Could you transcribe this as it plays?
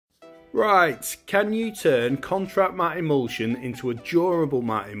Right, can you turn contract matte emulsion into a durable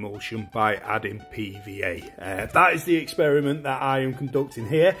matte emulsion by adding PVA? That is the experiment that I am conducting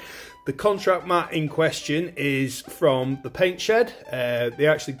here. The contract matte in question is from the paint shed. They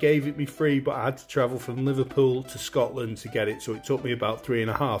actually gave it me free, but I had to travel from Liverpool to Scotland to get it, so it took me about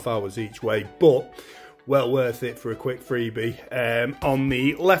 3.5 hours each way, but well worth it for a quick freebie. On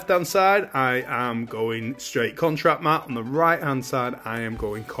the left hand side I am going straight contract matte, on the right hand side I am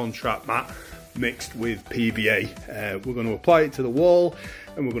going contract matte mixed with PVA. We're going to apply it to the wall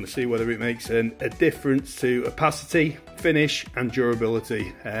and we're going to see whether it makes a difference to opacity, finish and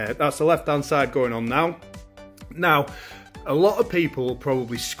durability. That's the left hand side going on now. Now a lot of people will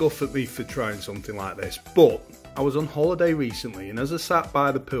probably scoff at me for trying something like this, but I was on holiday recently and as I sat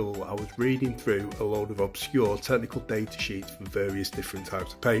by the pool I was reading through a load of obscure technical data sheets for various different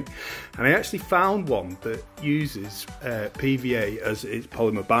types of paint, and I actually found one that uses PVA as its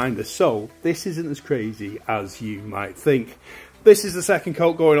polymer binder, so this isn't as crazy as you might think. This is the second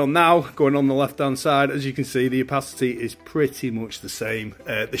coat going on now, going on the left hand side. As you can see, the opacity is pretty much the same.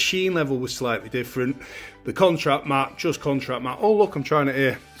 The sheen level was slightly different. The contract matte, just contract matte. Oh look, I'm trying it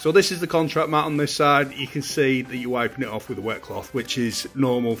here. So this is the contract matte on this side. You can see that you're wiping it off with a wet cloth, which is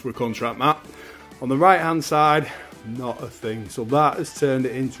normal for a contract matte. On the right hand side, not a thing. So that has turned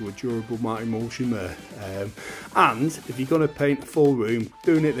it into a durable matte emulsion there. And if you're going to paint a full room,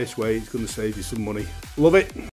 doing it this way, it's going to save you some money. Love it.